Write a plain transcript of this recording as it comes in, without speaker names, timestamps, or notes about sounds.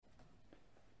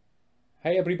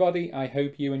Hey everybody, I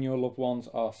hope you and your loved ones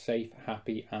are safe,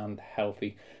 happy, and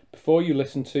healthy. Before you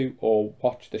listen to or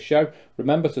watch the show,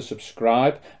 remember to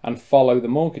subscribe and follow the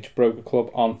Mortgage Broker Club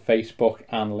on Facebook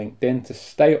and LinkedIn to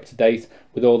stay up to date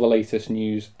with all the latest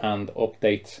news and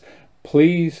updates.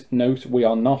 Please note we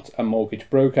are not a mortgage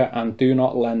broker and do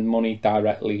not lend money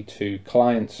directly to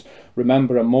clients.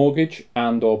 Remember, a mortgage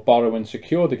and/or borrowing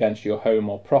secured against your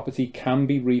home or property can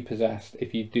be repossessed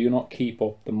if you do not keep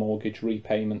up the mortgage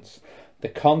repayments. The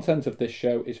content of this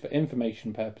show is for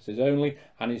information purposes only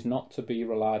and is not to be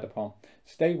relied upon.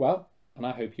 Stay well, and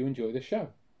I hope you enjoy the show.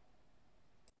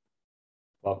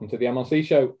 Welcome to the MLC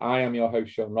Show. I am your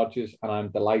host, Sean Rogers, and I'm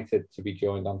delighted to be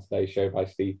joined on today's show by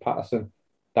Steve Patterson,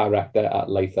 Director at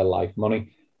Later Life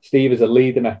Money. Steve is a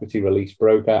leading equity release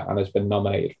broker and has been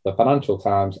nominated for the Financial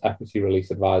Times Equity Release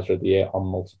Advisor of the Year on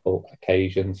multiple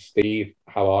occasions. Steve,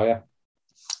 how are you?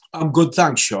 I'm good,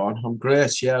 thanks, Sean. I'm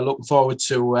great. Yeah, looking forward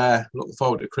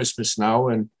to Christmas now,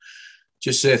 and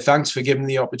just say thanks for giving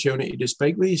the opportunity to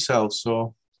speak with yourself.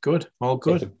 So good, all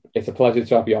good. It's a pleasure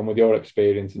to have you on. With your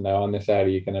experience and now in this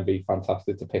area, you're going to be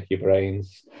fantastic to pick your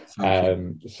brains. So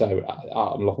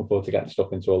I'm looking forward to getting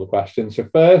stuck into all the questions. So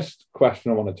first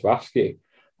question I wanted to ask you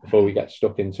before we get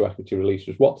stuck into equity release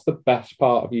was, what's the best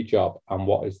part of your job and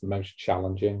what is the most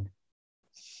challenging?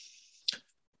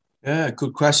 Yeah,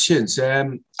 good questions.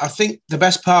 I think the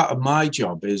best part of my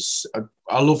job is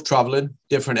I love traveling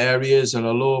different areas, and I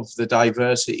love the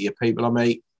diversity of people I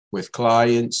meet with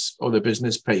clients, other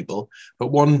business people.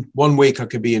 But one week I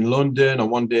could be in London, or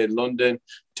one day in London,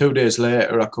 2 days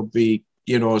later I could be,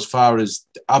 as far as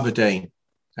Aberdeen.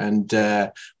 And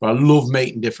but I love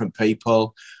meeting different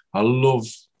people. I love,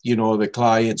 the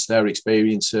clients, their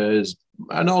experiences,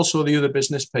 and also the other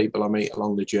business people I meet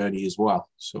along the journey as well.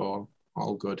 So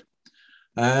all good.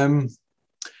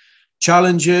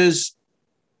 Challenges,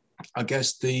 I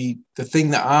guess the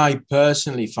thing that I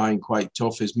personally find quite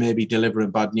tough is maybe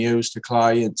delivering bad news to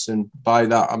clients. And by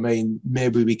that, I mean,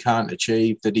 maybe we can't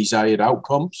achieve the desired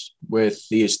outcomes with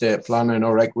the estate planning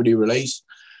or equity release.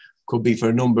 Could be for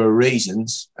a number of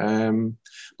reasons.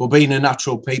 But being a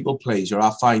natural people pleaser,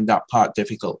 I find that part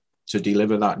difficult to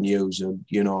deliver that news.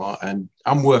 And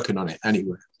I'm working on it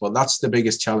anyway. But that's the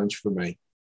biggest challenge for me.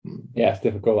 Yeah, it's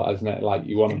difficult, isn't it? Like,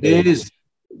 you want to be, it is.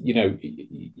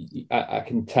 I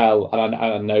can tell, and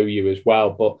I know you as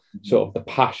well, but sort of the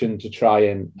passion to try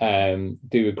and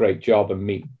do a great job and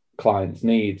meet clients'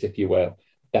 needs, if you will,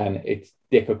 then it's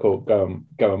difficult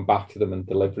going back to them and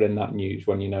delivering that news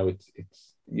when it's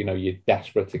you're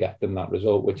desperate to get them that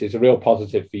result, which is a real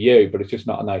positive for you, but it's just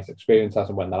not a nice experience as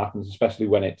and when that happens, especially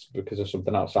when it's because of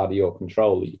something outside of your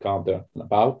control that you can't do anything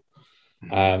about.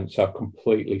 So I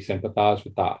completely sympathise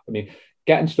with that. I mean,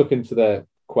 getting stuck into the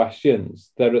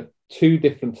questions, there are two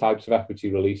different types of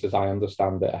equity release, as I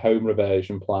understand it: a home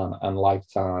reversion plan and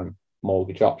lifetime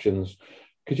mortgage options.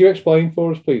 Could you explain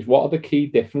for us, please, what are the key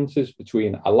differences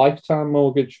between a lifetime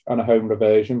mortgage and a home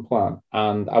reversion plan?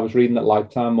 And I was reading that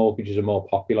lifetime mortgages are more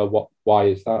popular. Why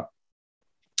is that?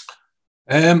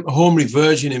 Home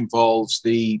reversion involves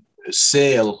the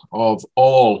sale of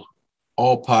all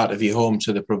part of your home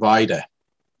to the provider.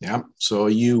 Yeah, so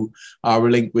you are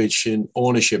relinquishing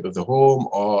ownership of the home,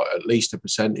 or at least a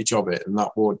percentage of it, and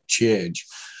that won't change.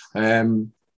 To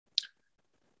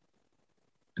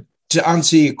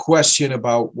answer your question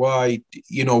about why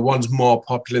one's more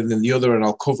popular than the other, and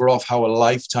I'll cover off how a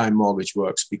lifetime mortgage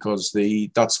works, because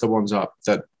that's the ones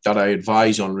that I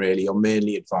advise on, really, or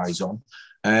mainly advise on.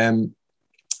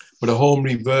 But a home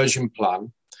reversion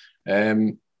plan,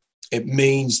 it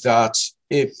means that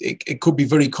it could be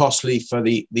very costly for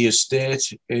the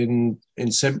estate in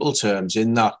simple terms,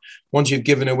 in that once you've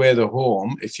given away the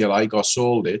home, if you like, or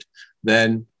sold it,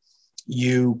 then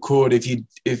you could,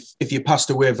 if you passed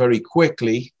away very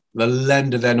quickly, the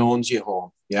lender then owns your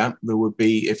home. Yeah, there would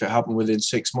be, if it happened within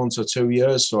 6 months or 2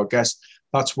 years. So I guess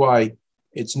that's why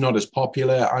it's not as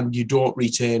popular, and you don't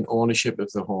retain ownership of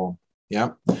the home. Yeah.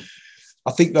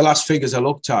 I think the last figures I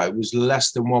looked at, it was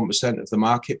less than 1% of the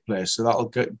marketplace. So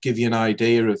that'll give you an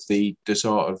idea of the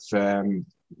sort of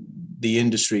the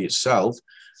industry itself.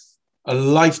 A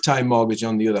lifetime mortgage,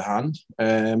 on the other hand,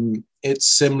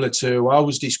 it's similar to, I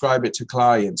always describe it to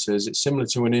clients as it's similar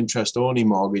to an interest-only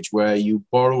mortgage, where you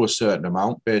borrow a certain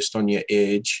amount based on your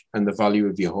age and the value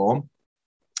of your home.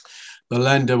 The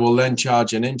lender will then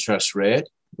charge an interest rate,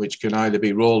 which can either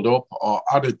be rolled up or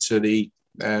added to the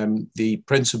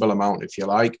principal amount, if you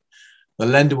like. The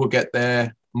lender will get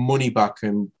their money back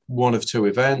in one of two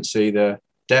events: either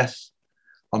death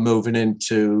or moving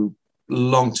into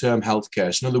long-term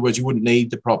healthcare. So in other words, you wouldn't need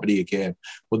the property again.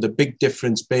 But the big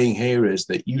difference being here is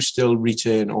that you still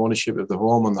retain ownership of the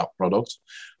home on that product.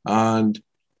 And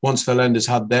once the lender's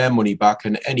had their money back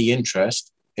and any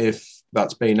interest, if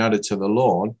that's been added to the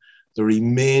loan, the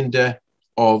remainder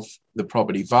of the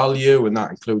property value, and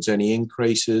that includes any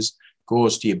increases,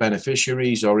 goes to your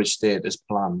beneficiaries or estate as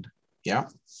planned. Yeah.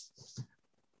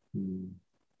 So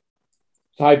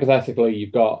hypothetically,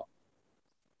 you've got,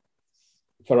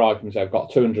 for argument's sake, I've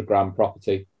got 200 grand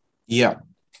property. Yeah.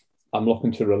 I'm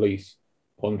looking to release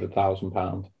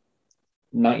 £100,000.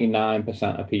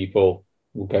 99% of people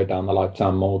will go down the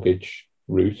lifetime mortgage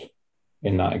route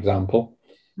in that example.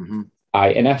 Mm-hmm. I,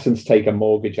 in essence, take a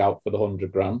mortgage out for the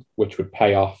 100 grand, which would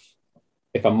pay off.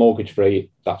 If I'm mortgage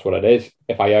free, that's what it is.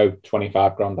 If I owe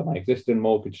 25 grand on my existing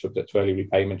mortgage, subject to early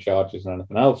repayment charges and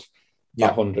anything else,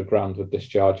 that 100 grand would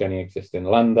discharge any existing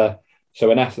lender.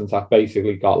 So in essence, I've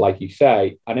basically got, like you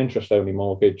say, an interest only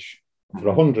mortgage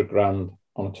for 100 grand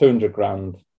on a 200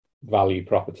 grand value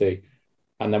property.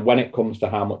 And then when it comes to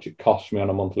how much it costs me on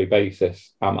a monthly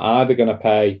basis, I'm either going to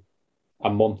pay a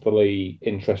monthly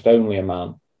interest only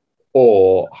amount,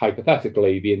 or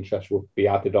hypothetically, the interest would be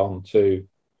added on to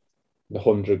the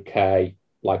 100k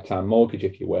lifetime mortgage,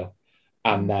 if you will.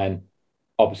 And then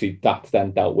obviously that's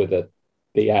then dealt with at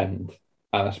the end.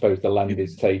 And I suppose the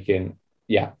lender's taking,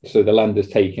 so the lender's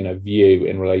taking a view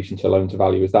in relation to loan to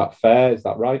value. Is that fair? Is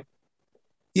that right?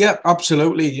 Yeah,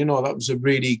 absolutely. You know, that was a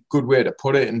really good way to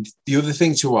put it. And the other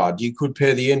thing to add, you could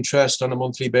pay the interest on a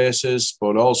monthly basis,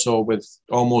 but also with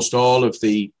almost all of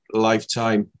the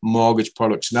lifetime mortgage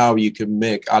products now, you can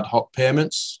make ad hoc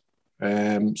payments.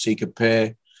 So you could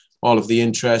pay all of the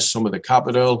interest, some of the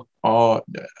capital, or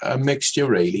a mixture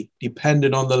really,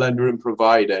 depending on the lender and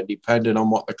provider, depending on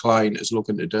what the client is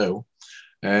looking to do.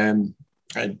 And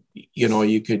you know,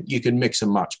 you can mix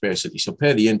and match basically. So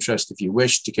pay the interest if you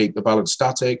wish to keep the balance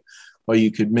static, or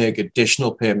you could make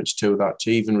additional payments to that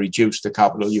to even reduce the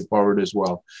capital you've borrowed as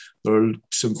well. There are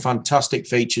some fantastic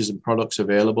features and products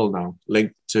available now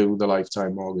linked to the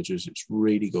lifetime mortgages. It's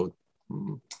really good.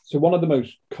 So one of the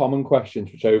most common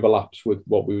questions which overlaps with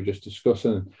what we were just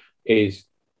discussing is,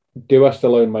 do I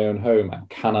still own my own home and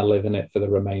can I live in it for the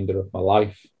remainder of my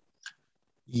life?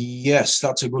 Yes,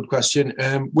 that's a good question.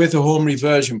 With a home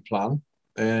reversion plan,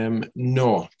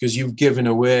 no, because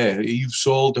you've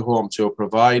sold the home to a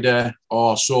provider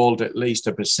or sold at least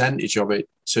a percentage of it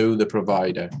to the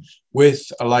provider.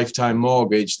 With a lifetime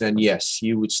mortgage, then yes,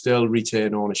 you would still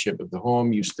retain ownership of the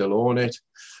home. You still own it.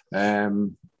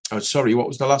 Sorry, what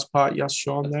was the last part you asked,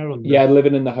 Sean, there? Yeah,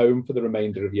 living in the home for the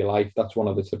remainder of your life. That's one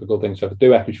of the typical things. So if I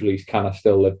do equity release, can I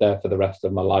still live there for the rest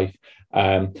of my life?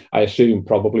 I assume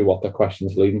probably what the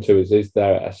question's leading to is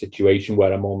there a situation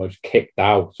where I'm almost kicked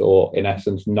out or, in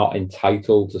essence, not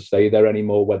entitled to stay there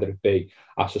anymore, whether it be,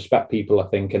 I suspect people are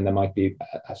thinking there might be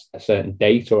a certain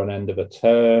date or an end of a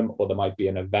term, or there might be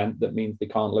an event that means they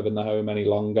can't live in the home any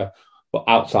longer, but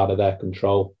outside of their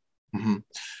control. Mm-hmm.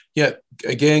 Yeah,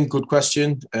 again, good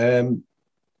question.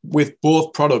 With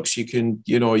both products, you can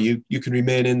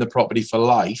remain in the property for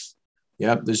life.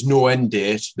 Yeah, there's no end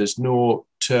date, there's no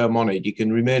term on it. You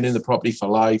can remain in the property for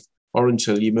life or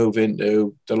until you move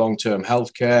into the long-term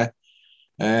healthcare.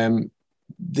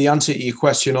 The answer to your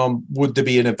question on would there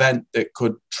be an event that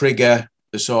could trigger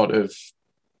the sort of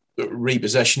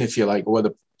repossession, if you like, or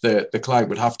whether the client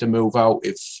would have to move out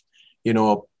if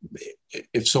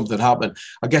something happened.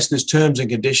 I guess there's terms and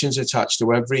conditions attached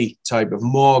to every type of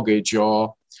mortgage,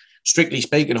 or strictly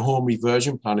speaking, a home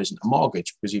reversion plan isn't a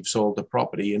mortgage because you've sold the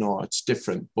property, it's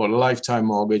different. But a lifetime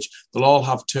mortgage, they'll all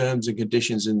have terms and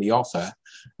conditions in the offer.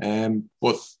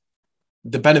 But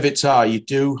the benefits are you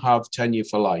do have tenure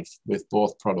for life with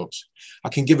both products. I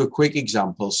can give a quick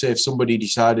example. Say if somebody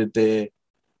decided they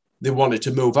wanted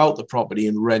to move out the property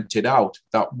and rent it out,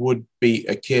 that would be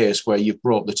a case where you've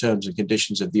brought the terms and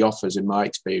conditions of the offers, in my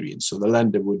experience. So the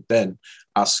lender would then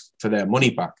ask for their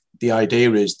money back. The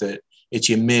idea is that it's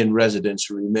your main residence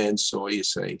who remains, so you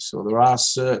say. So there are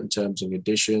certain terms and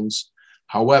conditions.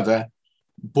 However,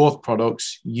 both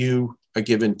products, you are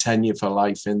given tenure for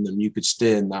life in them. You could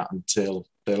stay in that until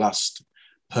the last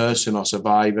person or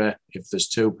survivor, if there's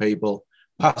two people,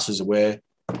 passes away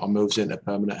or moves into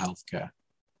permanent healthcare.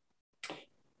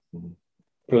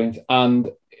 Brilliant.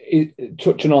 And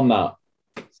touching on that,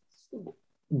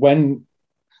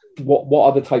 what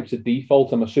are the types of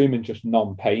default? I'm assuming just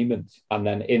non-payment, and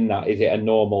then in that, is it a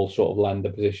normal sort of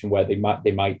lender position where they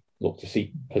might look to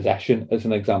seek possession as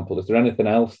an example? Is there anything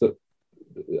else that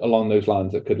along those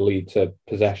lines that could lead to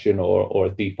possession or a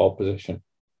default position?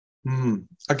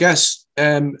 I guess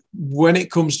when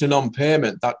it comes to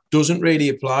non-payment, that doesn't really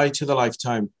apply to the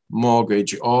lifetime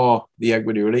mortgage or the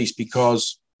equity release,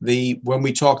 because when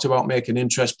we talked about making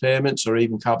interest payments or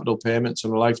even capital payments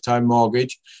on a lifetime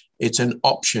mortgage, it's an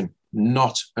option,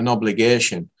 not an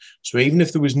obligation. So even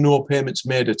if there was no payments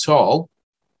made at all,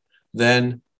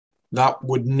 then that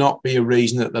would not be a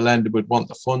reason that the lender would want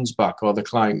the funds back or the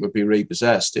client would be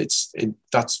repossessed.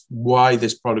 That's why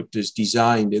this product is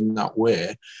designed in that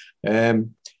way.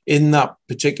 In that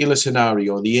particular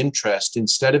scenario, the interest,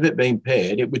 instead of it being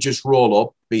paid, it would just roll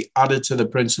up, be added to the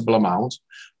principal amount,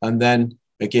 and then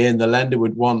again, the lender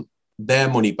would want their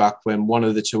money back when one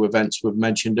of the two events we've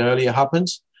mentioned earlier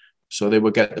happens. So they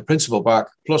would get the principal back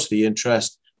plus the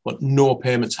interest, but no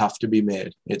payments have to be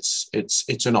made. It's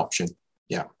an option.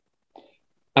 Yeah.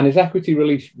 And is equity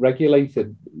release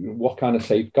regulated? What kind of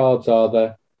safeguards are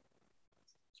there?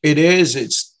 It is.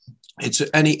 It's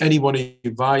anyone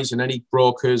advising, any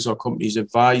brokers or companies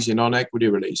advising on equity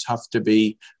release have to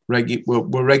be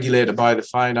we're regulated by the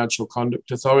Financial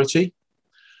Conduct Authority.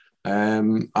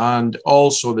 And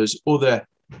also there's other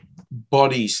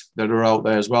bodies that are out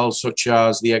there as well, such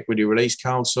as the Equity Release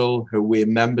Council, who we're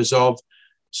members of.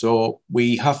 So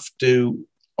we have to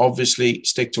obviously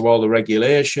stick to all the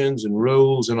regulations and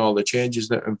rules and all the changes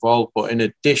that involve. But in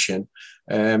addition,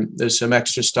 there's some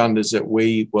extra standards that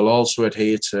we will also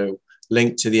adhere to,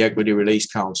 linked to the Equity Release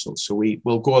Council. So we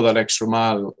will go that extra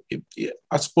mile.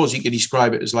 I suppose you could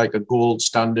describe it as like a gold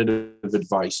standard of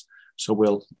advice. So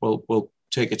we'll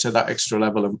take it to that extra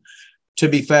level. And to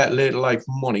be fair, Later Life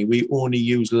Money, we only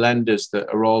use lenders that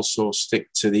are also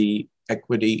stick to the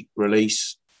Equity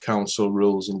Release Council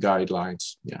rules and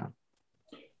guidelines. Yeah.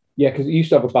 Yeah, because it used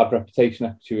to have a bad reputation,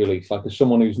 equity release. Like, as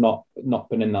someone who's not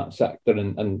been in that sector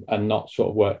and not sort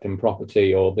of worked in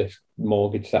property or this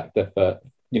mortgage sector for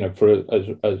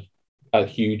a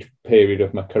huge period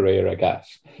of my career, I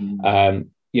guess.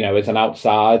 As an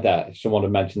outsider, if someone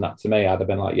had mentioned that to me, I'd have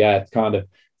been like, yeah, it kind of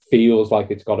feels like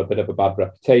it's got a bit of a bad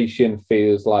reputation,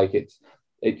 feels like it's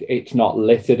not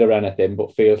littered or anything,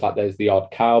 but feels like there's the odd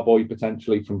cowboy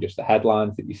potentially from just the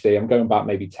headlines that you see. I'm going back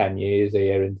maybe 10 years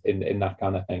here in that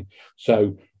kind of thing.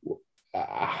 So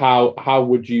how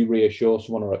would you reassure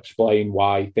someone or explain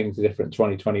why things are different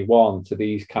 2021 to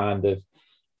these kind of,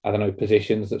 I don't know,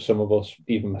 positions that some of us,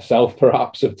 even myself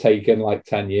perhaps, have taken like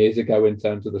 10 years ago in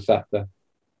terms of the sector?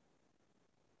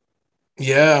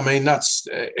 Yeah, I mean, that's,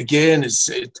 again, it's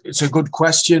a good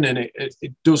question, and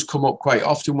it does come up quite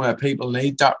often where people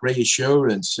need that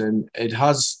reassurance, and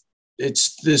there's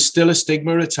still a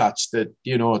stigma attached that,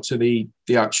 to the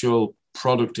actual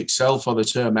product itself or the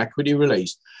term equity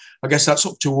release. I guess that's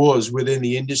up to us within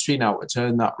the industry now to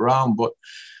turn that around. But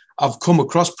I've come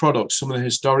across products, some of the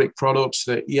historic products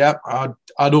that,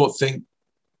 I don't think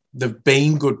they've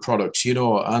been good products,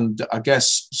 and I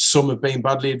guess some have been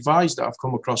badly advised that I've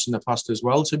come across in the past as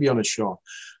well, to be honest, Sean.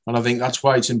 And I think that's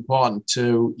why it's important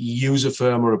to use a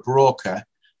firm or a broker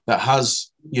that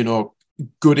has,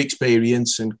 good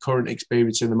experience and current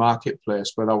experience in the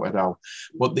marketplace, without a doubt.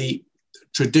 But the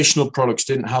traditional products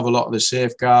didn't have a lot of the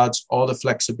safeguards or the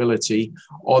flexibility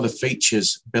or the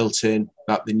features built in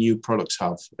that the new products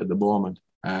have at the moment.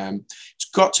 It's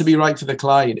got to be right for the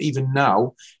client. Even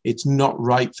now, it's not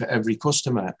right for every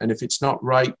customer. And if it's not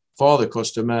right for the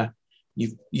customer,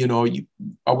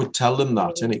 I would tell them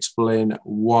that and explain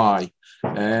why.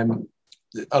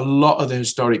 A lot of the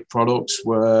historic products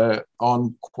were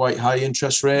on quite high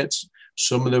interest rates.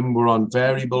 Some of them were on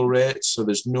variable rates. So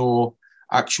there's no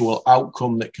actual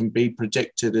outcome that can be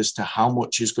predicted as to how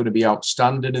much is going to be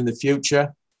outstanding in the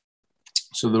future.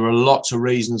 So there are lots of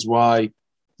reasons why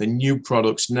the new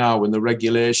products now and the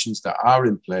regulations that are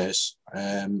in place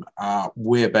are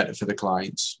way better for the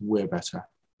clients, way better.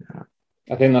 Yeah.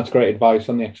 I think that's great advice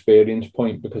on the experience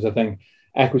point, because I think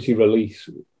equity release,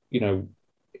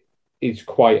 is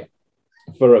quite,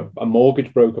 for a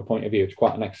mortgage broker point of view, it's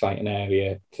quite an exciting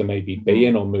area to maybe be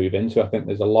in or move into. I think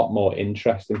there's a lot more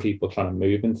interest in people trying to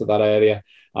move into that area.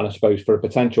 And I suppose for a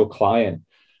potential client,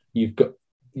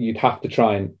 you'd have to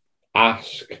try and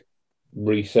ask,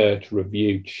 research,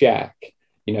 review, check,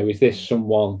 is this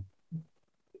someone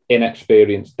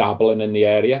inexperienced dabbling in the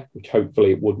area, which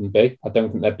hopefully it wouldn't be. I don't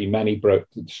think there'd be many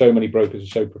so many brokers are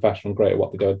so professional and great at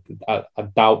what they do. I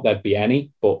doubt there'd be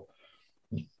any, but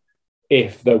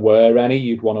if there were any,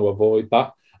 you'd want to avoid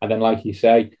that. And then, like you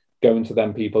say, going to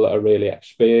them people that are really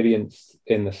experienced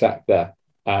in the sector,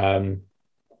 and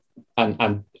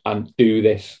do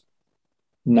this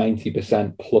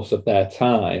 90% plus of their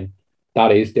time.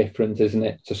 That is different, isn't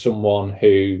it, to someone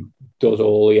who does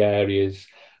all the areas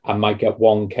and might get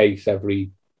one case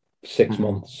every 6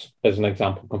 months, as an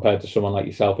example, compared to someone like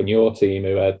yourself and your team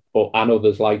and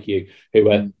others like you who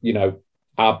are,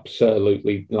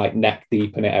 absolutely like neck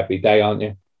deep in it every day, aren't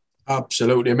you?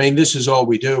 Absolutely. I mean, this is all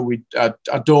we do. I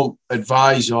don't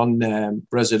advise on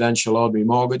residential ordinary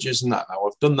mortgages and that now.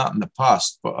 I've done that in the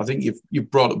past, but I think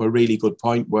you've brought up a really good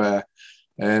point where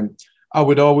I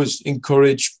would always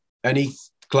encourage any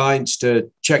clients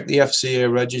to check the FCA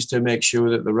register, make sure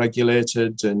that they're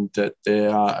regulated and that they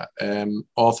are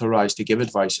authorised to give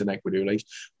advice on equity release.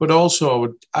 But also I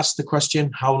would ask the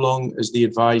question, how long has the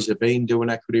advisor been doing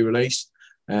equity release?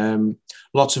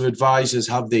 Lots of advisors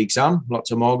have the exam,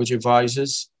 lots of mortgage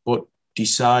advisors, but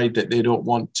decide that they don't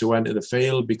want to enter the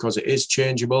field because it is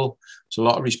changeable. It's a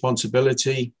lot of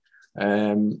responsibility.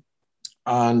 And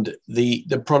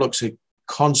the products are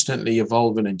constantly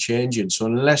evolving and changing. So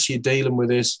unless you're dealing with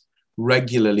this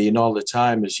regularly and all the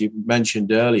time, as you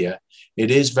mentioned earlier,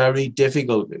 it is very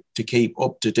difficult to keep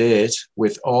up to date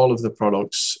with all of the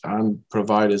products and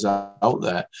providers out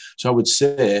there. So I would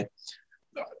say,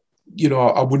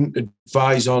 I wouldn't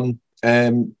advise on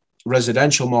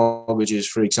residential mortgages,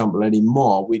 for example,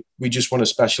 anymore. We just want to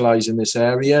specialize in this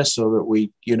area so that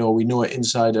we know it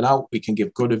inside and out. We can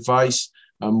give good advice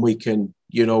and we can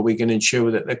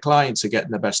ensure that the clients are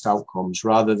getting the best outcomes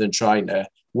rather than trying to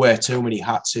wear too many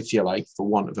hats, if you like, for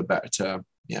want of a better term.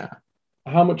 Yeah.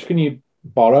 How much can you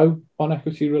borrow on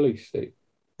equity release, Steve?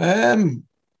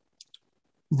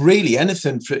 Really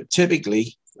anything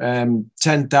typically.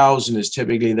 10,000 is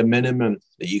typically the minimum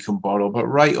that you can borrow, but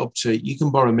you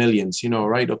can borrow millions,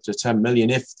 right up to 10 million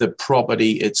if the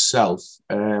property itself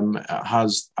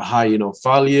has a high enough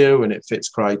value and it fits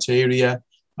criteria,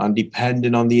 and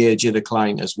depending on the age of the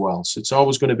client as well. So it's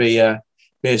always going to be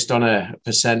based on a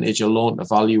percentage of loan to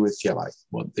value, if you like.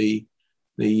 But you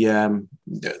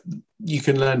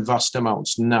can lend vast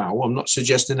amounts now. I'm not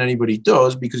suggesting anybody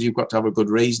does, because you've got to have a good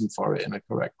reason for it and a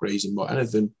correct reason. But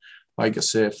anything, like I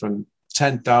say, from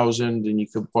 10,000 and you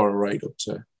could borrow right up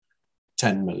to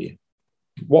 10 million.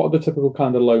 What are the typical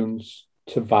kind of loans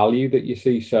to value that you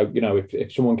see? So,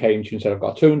 if someone came to you and said, I've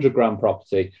got a 200 grand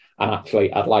property and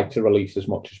actually I'd like to release as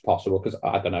much as possible, because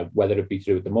I don't know whether it be to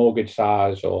do with the mortgage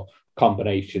size or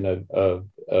combination of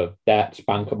debts,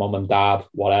 bank of mum and dad,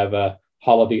 whatever,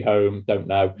 holiday home, don't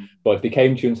know. But if they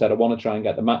came to you and said, I want to try and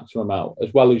get the maximum out,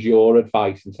 as well as your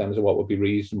advice in terms of what would be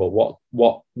reasonable,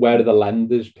 where are the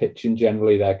lenders pitching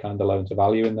generally their kind of loan to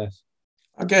value in this?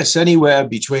 I guess anywhere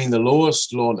between the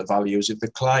lowest loan to values, if the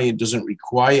client doesn't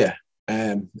require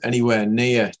anywhere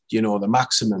near, the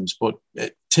maximums. But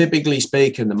typically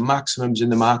speaking, the maximums in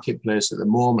the marketplace at the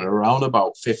moment are around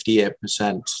about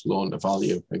 58% loan to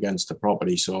value against the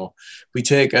property. So if we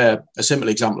take a simple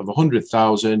example of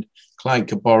 100,000, client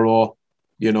can borrow,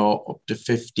 up to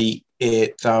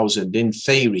 58,000 in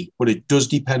theory, but it does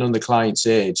depend on the client's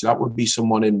age. That would be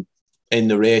someone in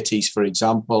their 80s, for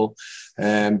example.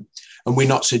 And we're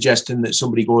not suggesting that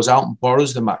somebody goes out and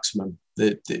borrows the maximum.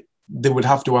 They would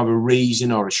have to have a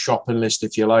reason or a shopping list,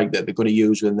 if you like, that they're going to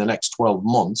use within the next 12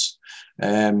 months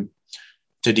to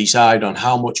decide on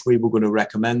how much we were going to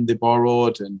recommend they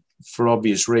borrowed, and for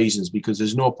obvious reasons, because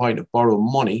there's no point of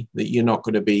borrowing money that you're not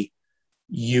going to be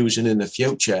using in the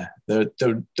future. There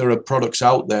are products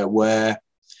out there where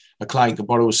a client can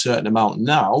borrow a certain amount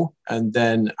now and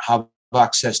then have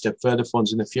access to further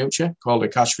funds in the future, called a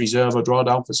cash reserve or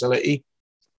drawdown facility.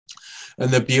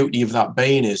 And the beauty of that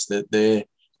being is that they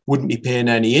wouldn't be paying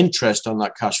any interest on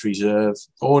that cash reserve.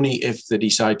 Only if they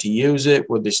decide to use it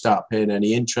would they start paying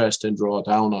any interest and draw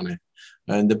down on it.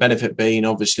 And the benefit being,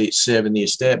 obviously, it's saving the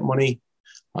estate money,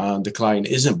 and the client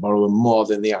isn't borrowing more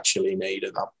than they actually need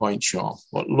at that point, Sean.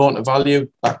 But loan to value,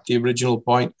 back to the original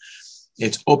point,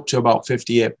 it's up to about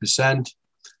 58%.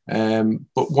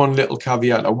 But one little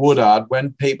caveat I would add,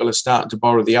 when people are starting to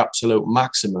borrow the absolute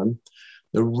maximum,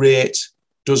 the rate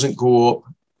doesn't go up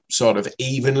sort of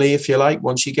evenly, if you like.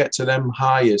 Once you get to them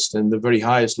highest and the very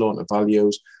highest loan to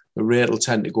values, the rate will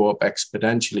tend to go up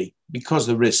exponentially because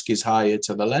the risk is higher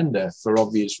to the lender for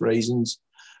obvious reasons.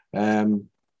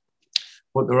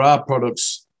 But there are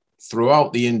products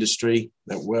throughout the industry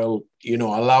that will,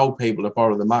 allow people to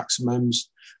borrow the maximums.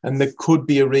 And there could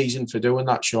be a reason for doing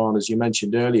that, Sean. As you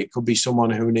mentioned earlier, it could be someone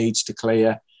who needs to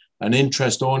clear an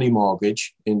interest-only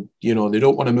mortgage. They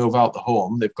don't want to move out the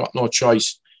home. They've got no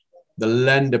choice. The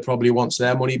lender probably wants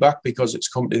their money back because it's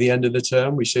come to the end of the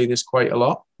term. We see this quite a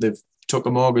lot. They've took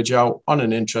a mortgage out on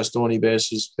an interest-only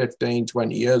basis 15,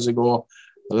 20 years ago.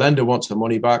 The lender wants the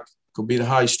money back. Could be the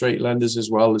high street lenders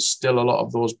as well. There's still a lot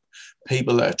of those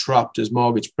people that are trapped as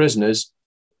mortgage prisoners.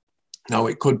 Now,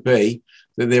 it could be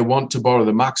that they want to borrow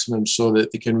the maximum so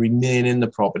that they can remain in the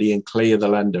property and clear the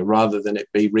lender rather than it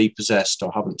be repossessed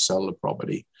or haven't sold the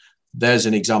property. There's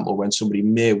an example when somebody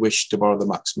may wish to borrow the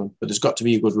maximum, but there's got to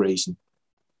be a good reason.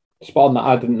 Spot on that.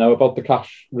 I didn't know about the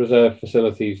cash reserve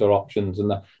facilities or options,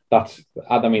 and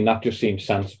that just seems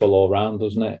sensible all round,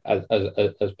 doesn't it?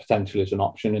 As potentially as an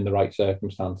option in the right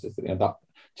circumstances. That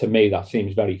to me that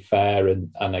seems very fair,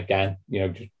 and again,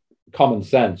 just common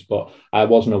sense. But I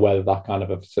wasn't aware that kind of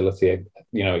a facility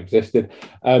existed.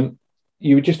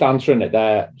 You were just answering it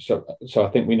there, so I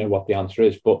think we know what the answer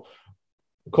is. But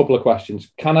a couple of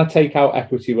questions: can I take out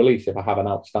equity release if I have an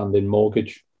outstanding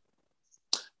mortgage?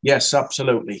 Yes,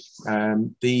 absolutely.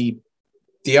 The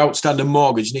outstanding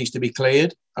mortgage needs to be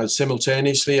cleared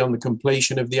simultaneously on the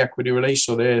completion of the equity release,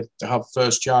 so they have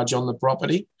first charge on the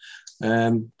property.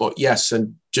 But yes,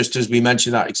 and just as we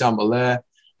mentioned that example there,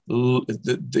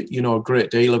 a great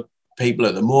deal of people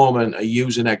at the moment are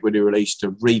using equity release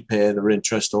to repay their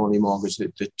interest-only mortgage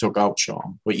that they took out,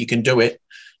 Sean. But you can do it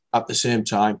at the same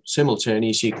time,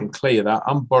 simultaneously. You can clear that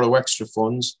and borrow extra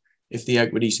funds if the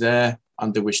equity's there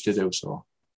and they wish to do so.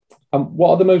 And what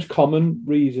are the most common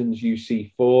reasons you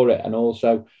see for it? And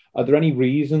also, are there any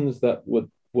reasons that would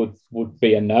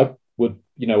be a no? Would,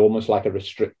 almost like a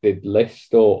restricted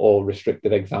list or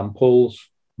restricted examples?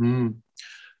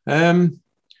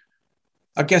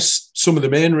 I guess some of the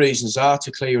main reasons are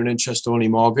to clear an interest-only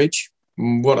mortgage.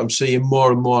 What I'm seeing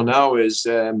more and more now is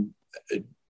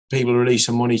people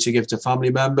releasing money to give to family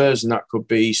members, and that could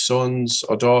be sons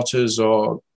or daughters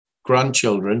or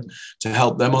grandchildren to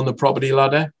help them on the property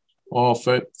ladder, or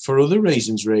for other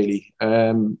reasons, really.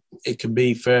 It can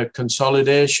be for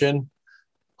consolidation,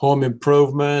 home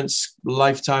improvements,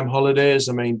 lifetime holidays.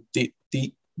 I mean, the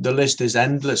list is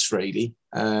endless, really.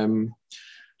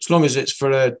 As long as it's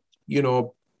for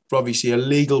obviously a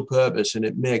legal purpose and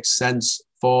it makes sense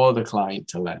for the client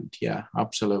to lend. Yeah,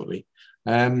 absolutely.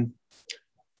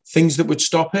 Things that would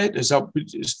stop it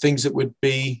is things that would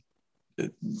be, do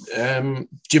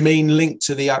you mean linked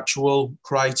to the actual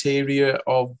criteria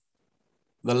of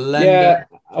the lender? Yeah,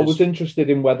 I was interested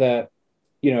in whether,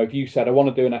 if you said, I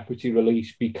want to do an equity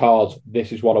release because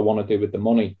this is what I want to do with the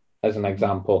money, as an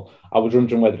example, I was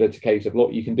wondering whether it's a case of,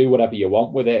 look, you can do whatever you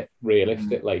want with it,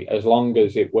 realistically, as long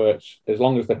as it works, as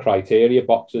long as the criteria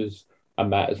boxes are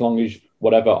met, as long as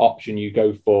whatever option you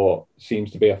go for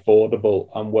seems to be affordable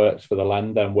and works for the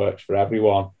lender and works for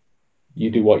everyone,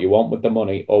 you do what you want with the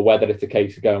money. Or whether it's a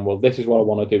case of going, well, this is what I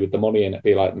want to do with the money, and it'd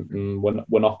be like,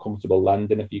 we're not comfortable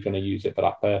lending if you're going to use it for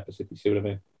that purpose, if you see what I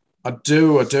mean. I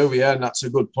do, yeah, and that's a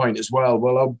good point as well.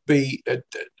 Well,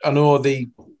 I know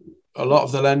a lot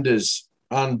of the lenders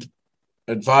and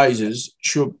advisors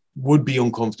would be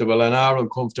uncomfortable and are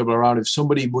uncomfortable around if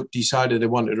somebody decided they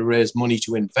wanted to raise money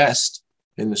to invest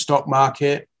in the stock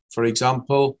market, for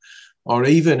example, or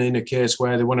even in a case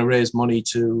where they want to raise money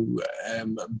to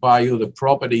buy other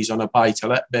properties on a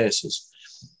buy-to-let basis.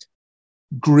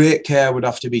 Great care would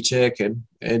have to be taken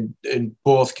in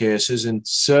both cases, and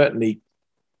certainly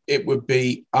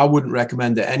I wouldn't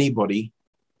recommend that anybody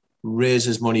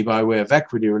raises money by way of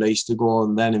equity release to go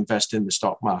and then invest in the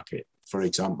stock market, for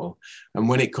example. And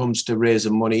when it comes to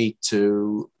raising money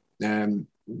to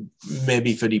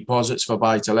maybe for deposits for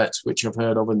buy-to-lets, which I've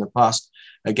heard of in the past,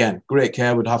 again, great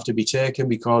care would have to be taken,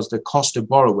 because the cost of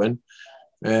borrowing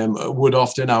would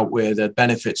often outweigh the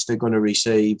benefits they're going to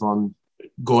receive on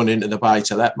going into the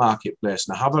buy-to-let marketplace.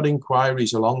 And I have had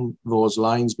inquiries along those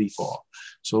lines before.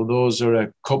 So those are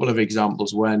a couple of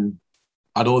examples when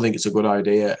I don't think it's a good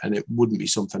idea, and it wouldn't be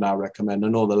something I recommend. I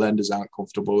know the lenders aren't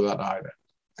comfortable with that either.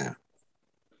 Yeah.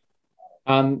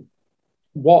 And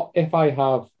what if I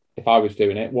was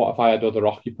doing it, what if I had other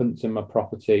occupants in my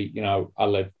property? I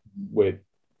live with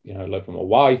my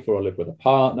wife, or I live with a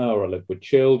partner, or I live with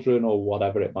children, or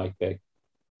whatever it might be.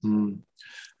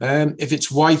 If it's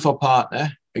wife or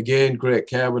partner, again, great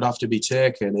care would have to be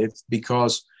taken,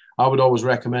 because I would always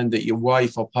recommend that your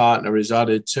wife or partner is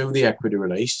added to the equity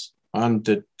release and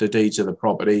the deeds of the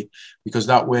property, because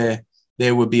that way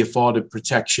they would be afforded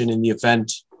protection in the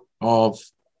event of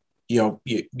your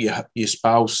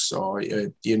spouse or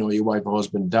your wife or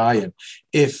husband dying.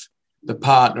 If the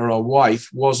partner or wife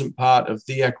wasn't part of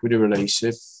the equity release,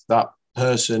 if that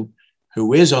person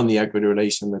who is on the equity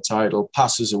release and the title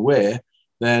passes away,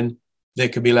 then they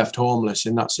could be left homeless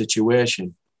in that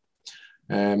situation.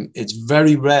 It's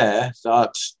very rare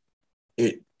that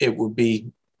it would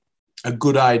be a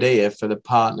good idea for the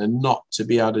partner not to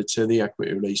be added to the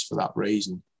equity release for that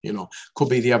reason. Could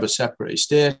be they have a separate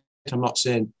estate.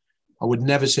 I would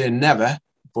never say never,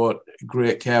 but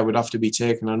great care would have to be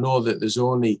taken. I know that there's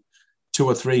only 2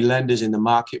 or 3 lenders in the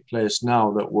marketplace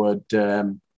now that would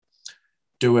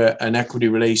do an equity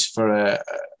release for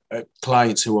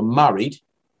clients who are married,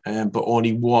 but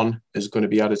only one is going to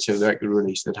be added to the equity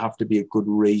release. There'd have to be a good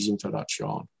reason for that,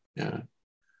 Sean. Yeah.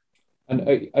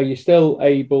 And are you still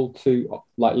able to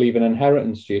like leave an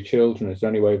inheritance to your children? Is there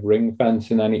any way of ring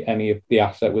fencing any of the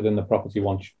asset within the property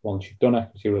once you've done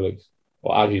equity release,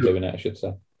 or as you're doing it, I should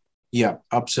say? Yeah,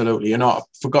 absolutely. And I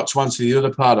forgot to answer the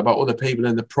other part about other people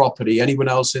in the property. Anyone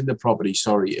else in the property,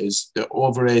 sorry, is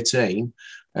over 18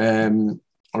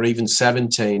 or even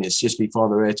 17. It's just before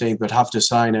they're 18, but have to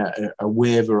sign a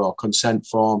waiver or consent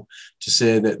form to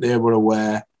say that they were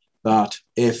aware that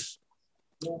if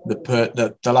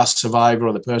the last survivor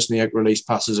or the person the equity release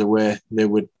passes away, they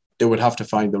would have to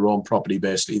find their own property.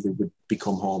 Basically, they would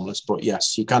become homeless. But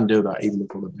yes, you can do that even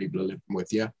if other people are living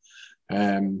with you.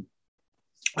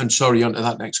 And sorry, on to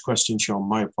that next question, Sean.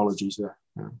 My apologies there.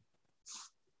 Yeah.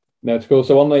 No, it's cool.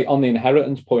 So on the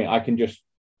inheritance point, I can just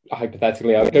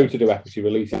hypothetically, I go to do equity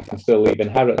release, I can still leave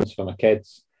inheritance for my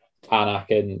kids, and I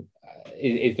can.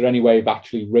 Is there any way of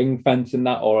actually ring fencing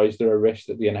that, or is there a risk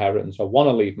that the inheritance I want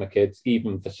to leave my kids,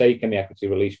 even forsaking the equity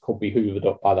release, could be hoovered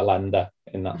up by the lender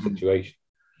in that situation?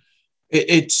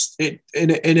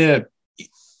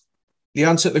 The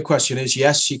answer to the question is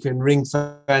yes, you can ring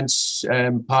fence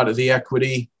part of the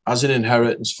equity as an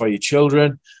inheritance for your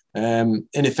children. In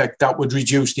effect, that would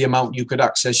reduce the amount you could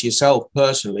access yourself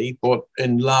personally, but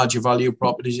in larger value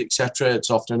properties, etc., it's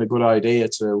often a good idea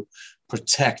to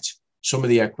protect some of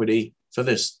the equity for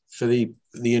the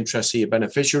interests of your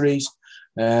beneficiaries.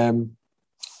 The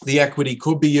equity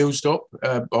could be used up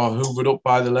or hoovered up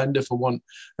by the lender, for want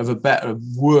of a better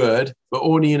word, but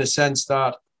only in a sense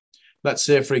that, let's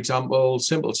say, for example,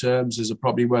 simple terms, there's a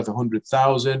property worth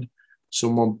 100,000.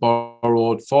 Someone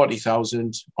borrowed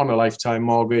 40,000 on a lifetime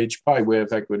mortgage by way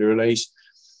of equity release.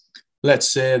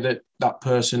 Let's say that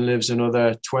person lives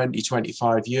another 20,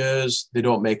 25 years. They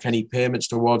don't make any payments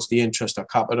towards the interest or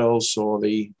capital. So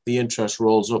the interest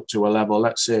rolls up to a level,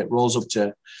 let's say it rolls up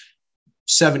to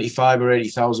 75 or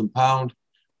 80,000 pounds.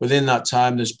 Within that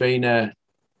time, there's been a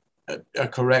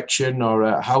correction or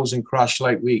a housing crash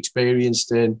like we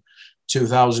experienced in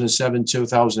 2007,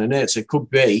 2008. So it could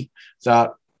be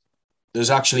that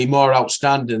there's actually more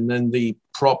outstanding than the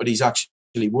property's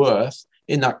actually worth.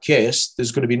 In that case,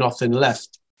 there's going to be nothing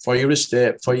left for your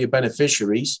estate, for your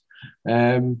beneficiaries.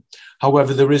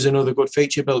 However, there is another good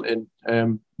feature built in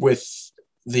with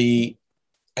the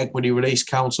Equity Release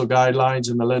Council guidelines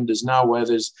and the lenders now, where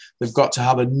they've got to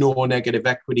have a no negative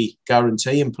equity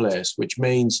guarantee in place, which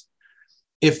means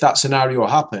if that scenario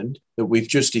happened that we've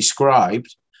just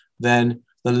described, then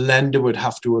the lender would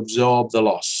have to absorb the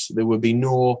loss. There would be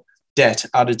no debt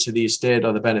added to the estate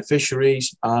or the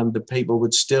beneficiaries, and the people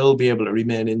would still be able to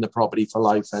remain in the property for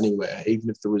life anyway, even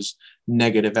if there was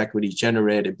negative equity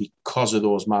generated because of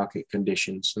those market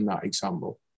conditions in that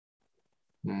example.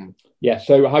 Yeah,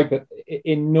 so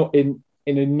in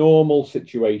a normal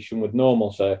situation with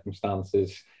normal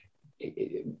circumstances,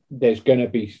 there's going to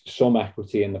be some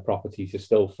equity in the property to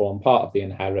still form part of the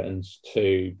inheritance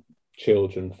to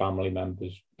children, family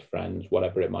members, friends,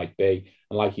 whatever it might be.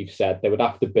 And like you've said, there would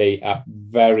have to be a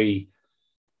very,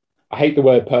 I hate the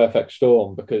word perfect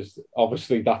storm, because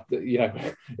obviously that,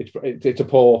 it's a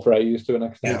poor phrase to an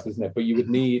extent, isn't it? But you would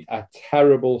need a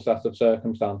terrible set of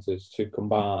circumstances to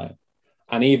combine.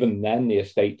 And even then, the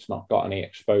estate's not got any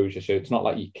exposure. So it's not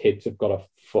like your kids have got a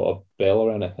foot of bill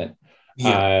or anything.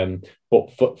 Yeah.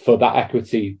 But for that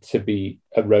equity to be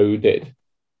eroded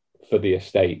for the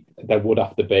estate, there would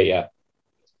have to be a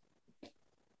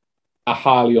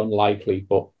highly unlikely,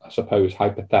 but I suppose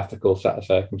hypothetical set of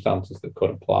circumstances that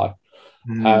could apply.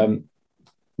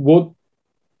 Would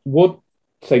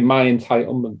say my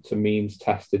entitlement to means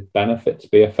tested benefits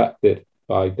be affected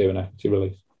by doing equity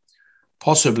release?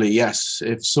 Possibly, yes.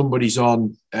 If somebody's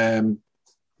on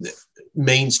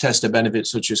means tested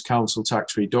benefits such as council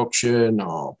tax reduction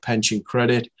or pension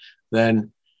credit,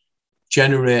 then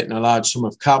generating a large sum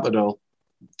of capital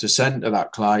to send to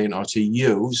that client or to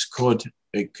use could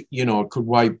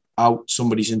wipe out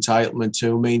somebody's entitlement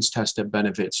to means tested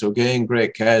benefits. So again,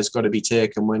 great care has got to be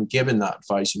taken when giving that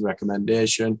advice and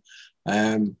recommendation.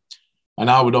 And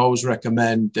I would always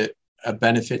recommend that a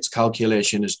benefits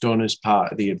calculation is done as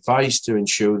part of the advice to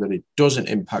ensure that it doesn't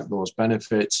impact those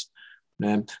benefits.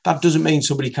 That doesn't mean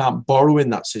somebody can't borrow in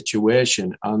that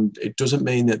situation, and it doesn't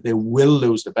mean that they will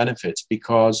lose the benefits,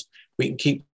 because we can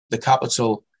keep the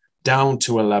capital down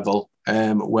to a level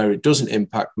where it doesn't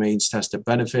impact means tested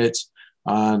benefits,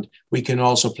 and we can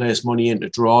also place money into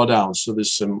drawdowns. So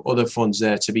there's some other funds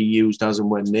there to be used as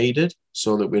and when needed,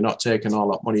 so that we're not taking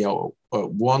all that money out at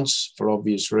once for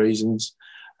obvious reasons.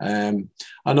 And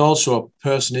also a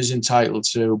person is entitled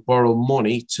to borrow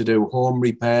money to do home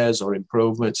repairs or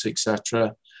improvements,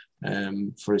 etc.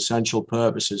 for essential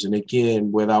purposes, and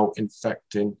again without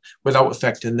affecting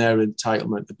their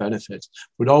entitlement to benefits.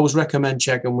 We'd always recommend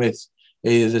checking with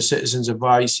either the Citizens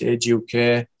Advice, Age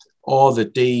UK, or the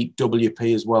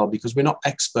DWP as well, because we're not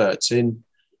experts in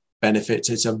benefits.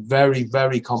 It's a very,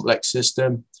 very complex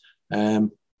system.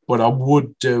 What I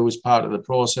would do as part of the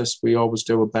process, we always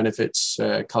do a benefits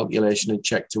calculation and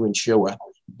check to ensure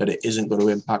that it isn't going to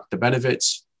impact the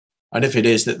benefits. And if it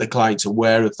is, that the client's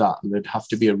aware of that, and there'd have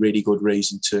to be a really good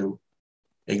reason to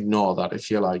ignore that, if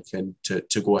you like, and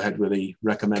to go ahead with the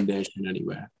recommendation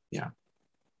anywhere. Yeah.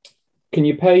 Can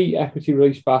you pay equity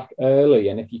release back early?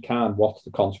 And if you can, what's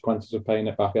the consequences of paying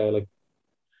it back early?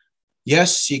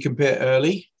 Yes, you can pay it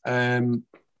early.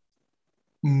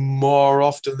 More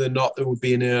often than not, there would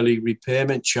be an early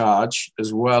repayment charge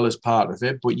as well as part of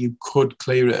it, but you could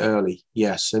clear it early,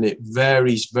 yes. And it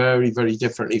varies very, very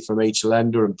differently from each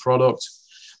lender and product.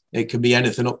 It can be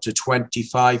anything up to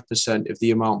 25% of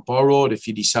the amount borrowed if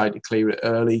you decide to clear it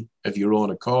early of your own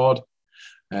accord.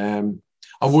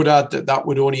 I would add that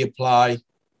would only apply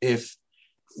if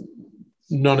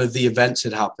none of the events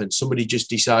had happened. Somebody just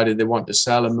decided they want to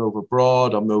sell and move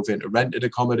abroad, or move into rented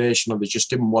accommodation, or they just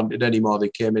didn't want it anymore, they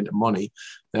came into money,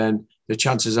 then the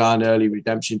chances are an early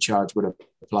redemption charge would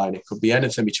apply. And it could be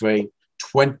anything between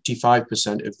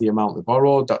 25% of the amount they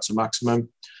borrowed, that's a maximum,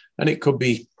 and it could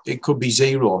be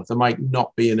zero. There might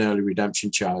not be an early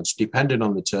redemption charge, depending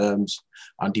on the terms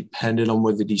and depending on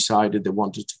whether they decided they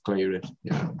wanted to clear it.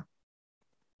 Yeah.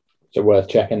 So worth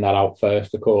checking that out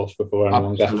first, of course, before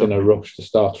anyone gets in a rush to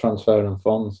start transferring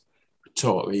funds.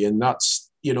 Totally. And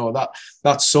that's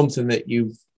something that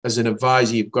you've, as an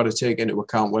advisor, you've got to take into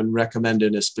account when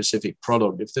recommending a specific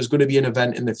product. If there's going to be an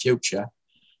event in the future,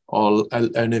 or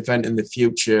an event in the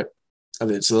future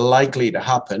that's likely to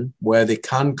happen where they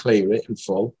can clear it in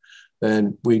full,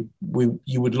 then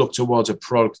you would look towards a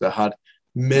product that had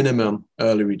minimum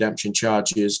early redemption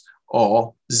charges,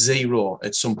 or zero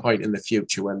at some point in the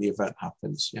future when the event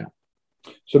happens. Yeah.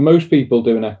 So most people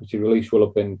doing equity release will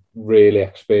have been really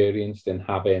experienced in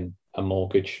having a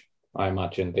mortgage. I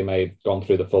imagine they may have gone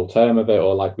through the full term of it,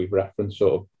 or, like we've referenced,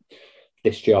 sort of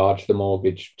discharge the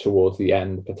mortgage towards the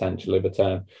end, potentially, of a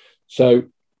term. So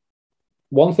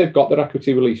once they've got their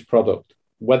equity release product,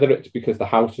 whether it's because the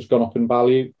house has gone up in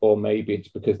value, or maybe it's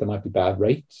because there might be bad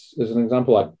rates, as an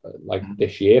example, like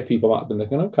this year, people might have been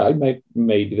thinking, okay,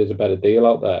 maybe there's a better deal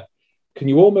out there. Can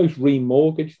you almost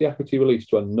remortgage the equity release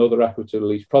to another equity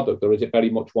release product, or is it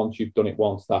very much once you've done it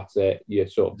once, that's it, you're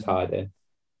sort of tied in?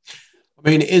 I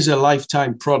mean, it is a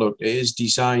lifetime product. It is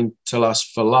designed to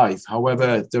last for life.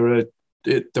 However,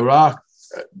 there are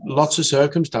lots of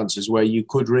circumstances where you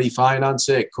could refinance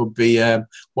it. It could be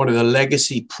one of the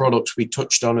legacy products we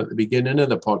touched on at the beginning of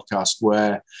the podcast,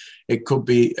 where it could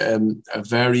be a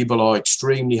variable or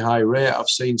extremely high rate. I've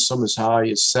seen some as high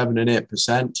as 7 and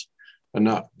 8%, and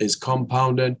that is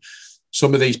compounding.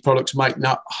 Some of these products might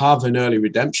not have an early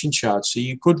redemption charge, so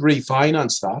you could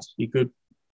refinance that.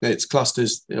 It's classed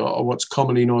as, what's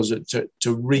commonly known as to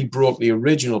rebroke the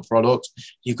original product.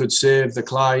 You could save the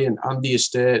client and the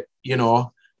estate,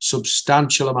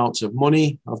 substantial amounts of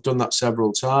money. I've done that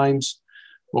several times,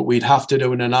 but we'd have to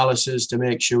do an analysis to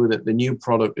make sure that the new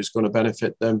product is going to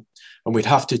benefit them. And we'd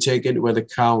have to take into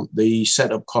account the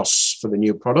setup costs for the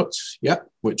new product,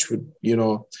 which would,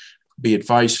 be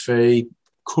advice fee,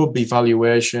 could be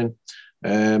valuation,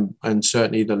 and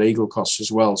certainly the legal costs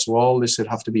as well. So all this would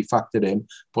have to be factored in.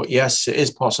 But yes, it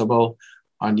is possible.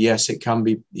 And yes, it can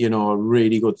be, a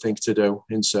really good thing to do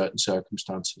in certain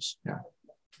circumstances. Yeah.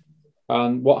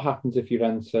 And what happens if you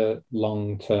enter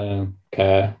long-term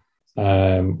care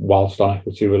whilst on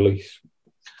equity release?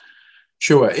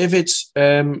 Sure. If it's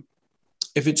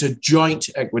a joint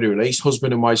equity release,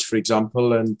 husband and wife, for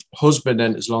example, and husband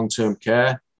enters long-term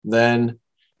care, then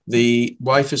the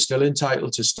wife is still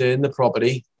entitled to stay in the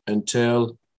property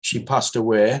until she passed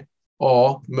away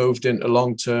or moved into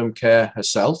long-term care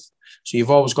herself. So you've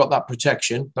always got that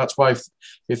protection. That's why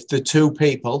if the two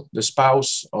people, the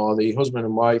spouse or the husband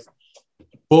and wife,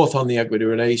 both on the equity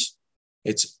release,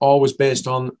 it's always based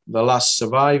on the last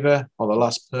survivor or the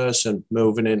last person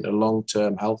moving into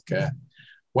long-term healthcare.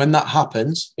 When that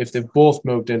happens, if they've both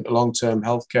moved into long-term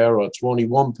healthcare or it's only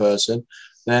one person,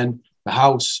 then the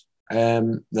house,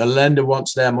 the lender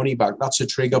wants their money back. That's a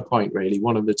trigger point, really,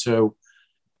 one of the two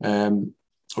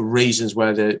reasons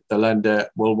where the lender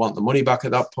will want the money back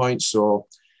at that point. So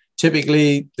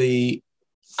typically the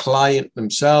client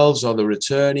themselves or the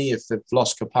returnee, if they've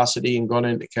lost capacity and gone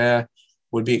into care,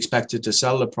 would be expected to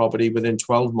sell the property within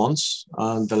 12 months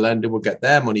and the lender will get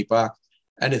their money back.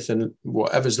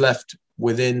 Whatever's left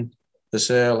within the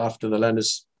sale after the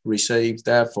lender's received,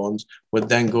 their funds would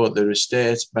then go to the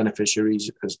estate beneficiaries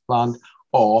as planned,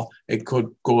 or it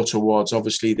could go towards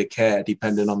obviously the care,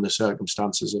 depending on the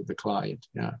circumstances of the client.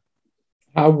 Yeah.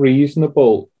 How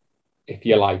reasonable, if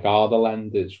you like, are the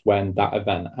lenders when that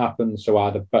event happens? So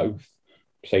either both,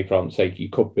 say for argument's sake, you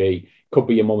could be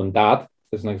your mum and dad,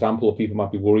 as an example, of people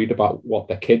might be worried about what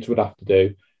their kids would have to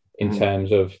do in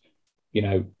terms of, you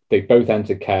know, they both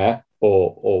entered care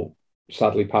or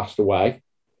sadly passed away.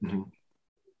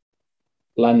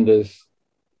 Lenders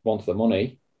want the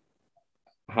money.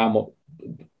 How much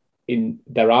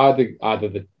they're either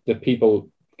the people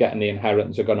getting the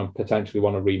inheritance are going to potentially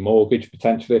want to remortgage,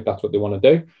 potentially, if that's what they want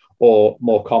to do, or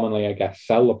more commonly, I guess,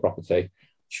 sell the property.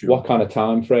 Sure. What kind of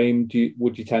time frame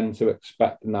would you tend to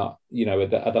expect in that? You know,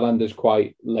 are the lenders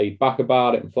quite laid back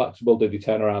about it and flexible? Do they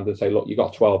turn around and say, look, you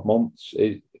got 12 months?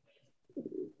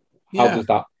 How does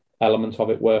that element of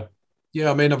it work?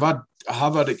 Yeah, I mean, I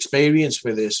have had experience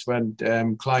with this when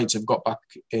clients have got back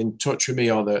in touch with me,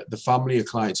 or the family of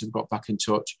clients have got back in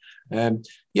touch. I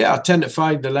tend to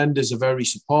find the lenders are very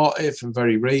supportive and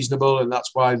very reasonable, and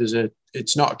that's why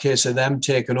it's not a case of them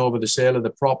taking over the sale of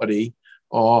the property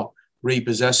or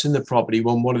repossessing the property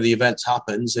when one of the events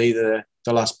happens, either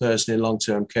the last person in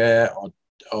long-term care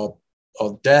or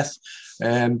death.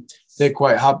 They're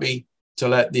quite happy to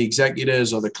let the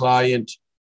executors or the client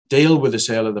deal with the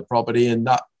sale of the property, and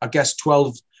that, I guess,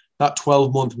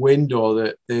 12-month window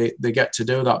that they get to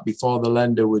do that before the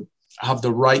lender would have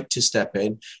the right to step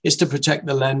in is to protect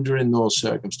the lender in those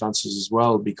circumstances as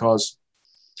well. Because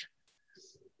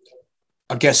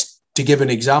I guess, to give an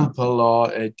example, or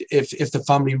if the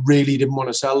family really didn't want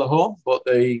to sell the home, but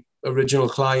the original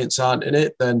clients aren't in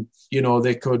it, then, you know,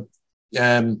 they could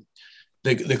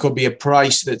there could be a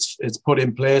price that's put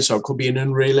in place, or it could be an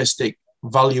unrealistic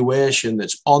valuation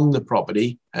that's on the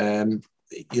property,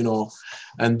 you know,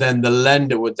 and then the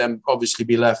lender would then obviously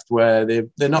be left where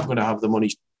they're not going to have the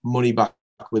money back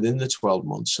within the 12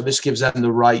 months. So this gives them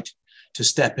the right to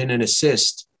step in and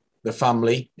assist the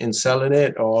family in selling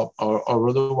it or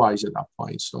otherwise at that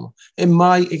point. So in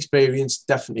my experience,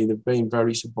 definitely they've been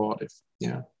very supportive.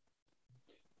 Yeah.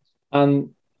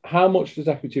 And how much does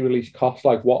equity release cost?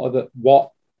 Like,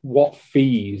 what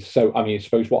fees? So, I mean, I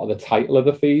suppose, what are the title of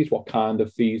the fees? What kind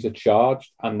of fees are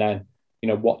charged? And then, you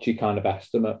know, what do you kind of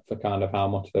estimate for kind of how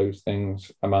much those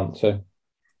things amount to?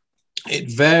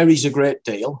 It varies a great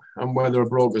deal, and whether a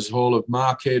broker's whole of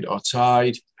market or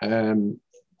tied.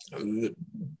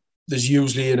 There's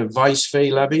usually an advice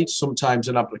fee levied, sometimes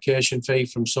an application fee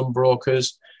from some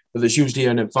brokers, but there's usually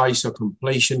an advice or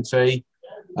completion fee.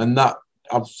 And that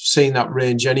I've seen that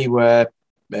range anywhere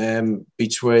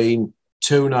between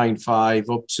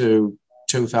 £295 up to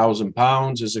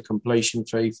 £2,000 as a completion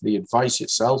fee for the advice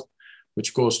itself,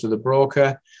 which goes to the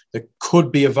broker. There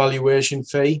could be a valuation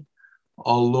fee,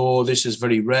 although this is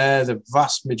very rare. The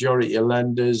vast majority of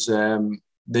lenders,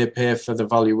 they pay for the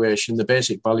valuation, the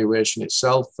basic valuation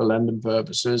itself for lending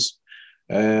purposes.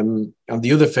 And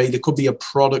the other fee, there could be a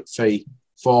product fee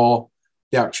for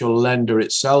the actual lender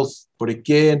itself. But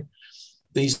again,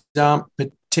 these aren't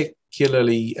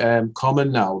particularly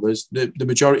common now. The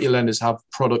majority of lenders have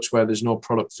products where there's no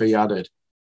product fee added.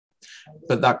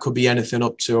 But that could be anything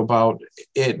up to about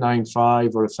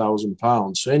 £895 or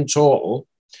 £1,000. So in total,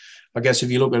 I guess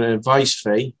if you look at an advice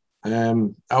fee,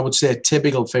 I would say a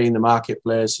typical fee in the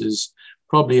marketplace is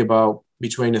probably about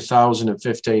between £1,000 and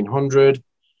 £1,500.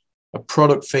 A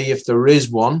product fee, if there is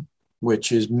one,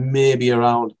 which is maybe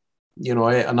around, you know,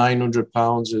 £800 or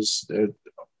 £900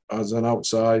 as an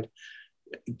outside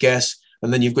guess.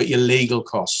 And then you've got your legal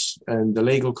costs, and the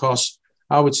legal costs,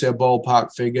 I would say a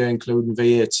ballpark figure, including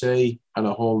VAT and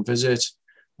a home visit,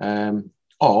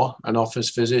 or an office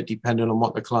visit, depending on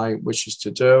what the client wishes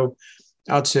to do.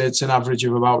 I'd say it's an average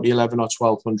of about £1,100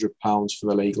 or £1,200 for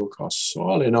the legal costs. So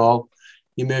all in all,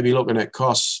 you may be looking at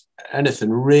costs,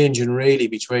 anything ranging really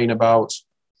between about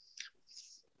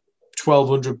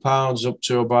 £1,200 up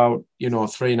to about, you know,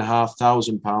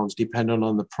 £3,500, depending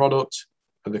on the product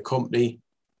and the company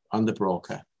and the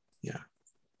broker. Yeah.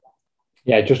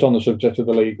 Yeah, just on the subject of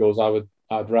the legals,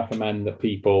 I'd recommend that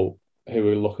people who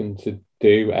are looking to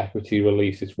do equity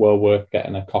release, it's well worth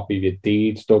getting a copy of your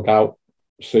deeds dug out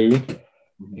soon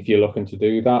if you're looking to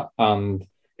do that. And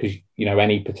because, you know,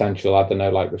 any potential, I don't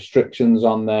know, like restrictions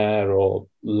on there or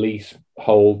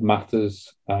leasehold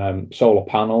matters, solar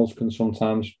panels can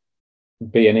sometimes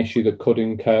be an issue that could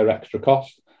incur extra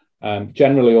cost.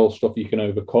 Generally all stuff you can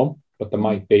overcome, but there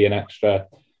might be an extra,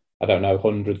 I don't know,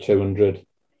 100, 200,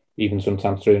 even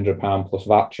sometimes £300 plus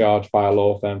VAT charged by a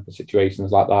law firm for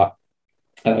situations like that.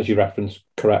 And as you referenced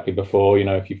correctly before, you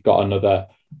know, if you've got another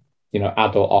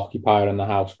adult occupier in the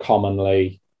house,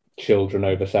 commonly children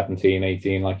over 17,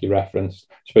 18, like you referenced.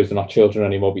 I suppose they're not children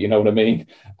anymore, but you know what I mean.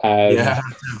 Yeah.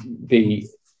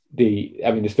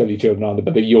 There's still your children on there,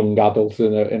 but the young adults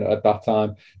at that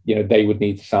time, they would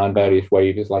need to sign various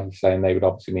waivers, like you're saying. They would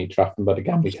obviously need tracking, but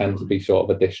again, we tend to be sort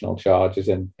of additional charges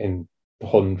in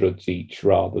hundreds each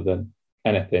rather than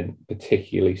anything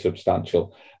particularly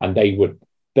substantial. And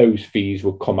those fees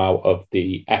would come out of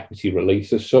the equity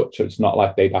release as such. So it's not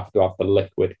like they'd have to have the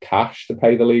liquid cash to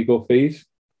pay the legal fees.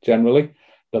 Generally,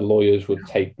 the lawyers would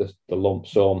take the lump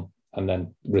sum and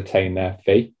then retain their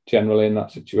fee, generally, in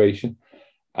that situation.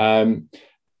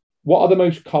 What are the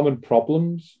most common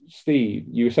problems, Steve?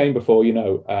 You were saying before,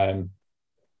 I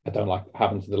don't like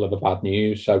having to deliver bad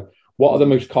news. So what are the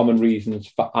most common reasons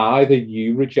for either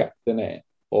you rejecting it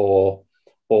or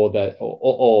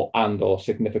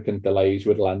significant delays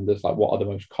with lenders? Like, what are the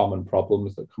most common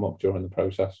problems that come up during the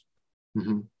process?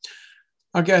 Mm-hmm.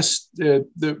 I guess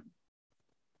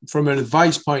from an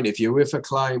advice point of view, if a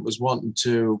client was wanting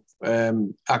to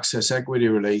access equity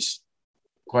release,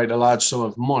 quite a large sum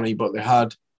of money, but they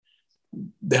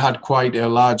had quite a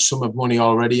large sum of money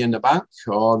already in the bank,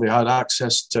 or they had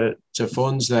access to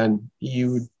funds, then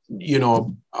I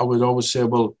would always say,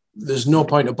 well, there's no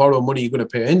point to borrow money you're going to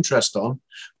pay interest on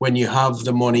when you have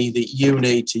the money that you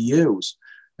need to use.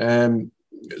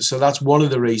 So that's one of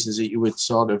the reasons that you would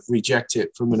sort of reject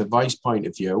it from an advice point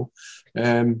of view.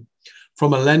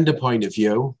 From a lender point of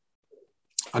view,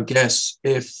 I guess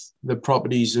if the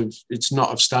properties it's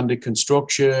not of standard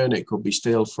construction, it could be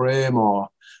steel frame or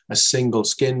a single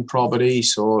skin property,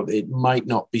 so it might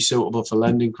not be suitable for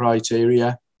lending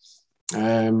criteria.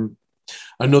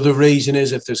 Another reason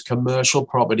is if there's commercial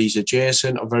properties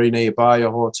adjacent or very nearby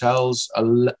or hotels,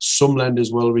 some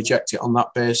lenders will reject it on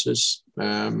that basis.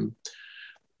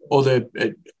 Other,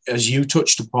 as you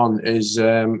touched upon, is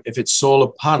if it's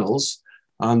solar panels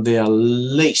and they are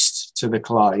leased to the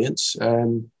clients,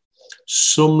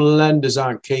 some lenders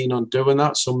aren't keen on doing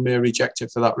that. Some may reject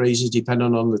it for that reason,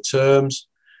 depending on the terms,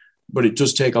 but it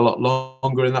does take a lot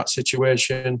longer in that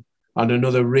situation. And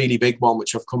another really big one,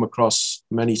 which I've come across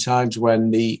many times, when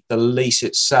the lease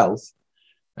itself,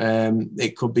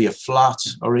 it could be a flat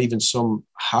or even some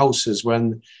houses,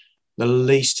 when the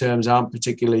lease terms aren't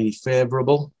particularly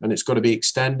favourable and it's got to be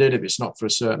extended. If it's not for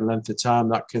a certain length of time,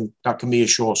 that can be a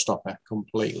showstopper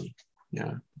completely.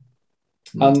 Yeah.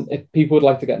 And if people would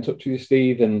like to get in touch with you,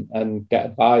 Steve, and get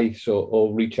advice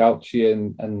or reach out to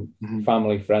you and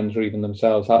family, friends, or even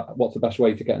themselves, what's the bbest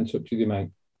way to get in touch with you, mate?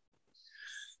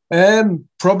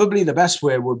 Probably the best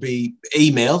way would be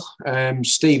email,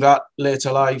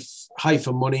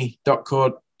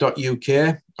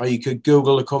 steve@laterlife-money.co.uk, or you could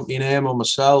Google the company name or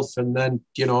myself and then,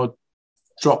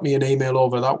 drop me an email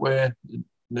over that way.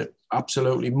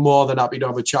 Absolutely more than happy to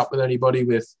have a chat with anybody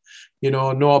with,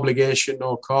 no obligation,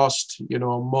 no cost.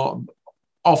 More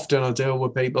often I deal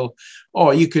with people,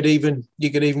 or you could even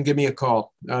give me a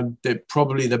call, and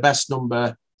probably the best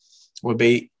number would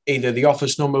be either the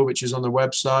office number, which is on the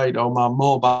website, or my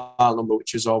mobile number,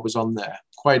 which is always on there.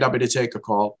 Quite happy to take a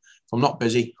call. If I'm not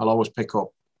busy, I'll always pick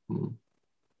up.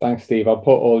 Thanks, Steve. I'll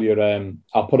put all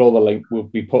the link. We'll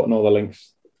be putting all the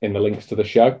links in the links to the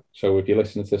show. So if you're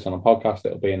listening to this on a podcast,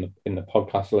 it'll be in the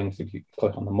podcast links. If you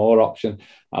click on the more option,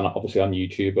 and obviously on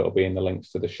YouTube, it'll be in the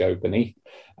links to the show beneath.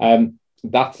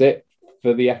 That's it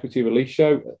for the Equity Release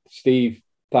Show. Steve,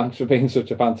 thanks for being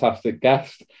such a fantastic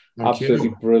guest.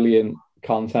 Absolutely brilliant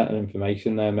content and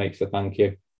information there, mate. So thank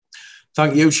you.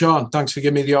 Thank you, Sean. Thanks for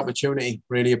giving me the opportunity.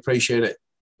 Really appreciate it.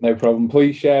 No problem.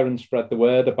 Please share and spread the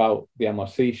word about the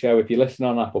MRC show. If you listen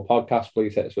on Apple Podcasts,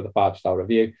 please hit us with a 5-star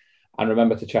review. And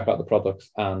remember to check out the products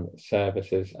and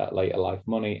services at Later Life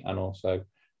Money, and also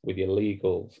with your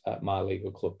legals at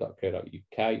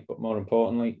mylegalclub.co.uk. But more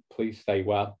importantly, please stay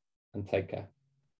well and take care.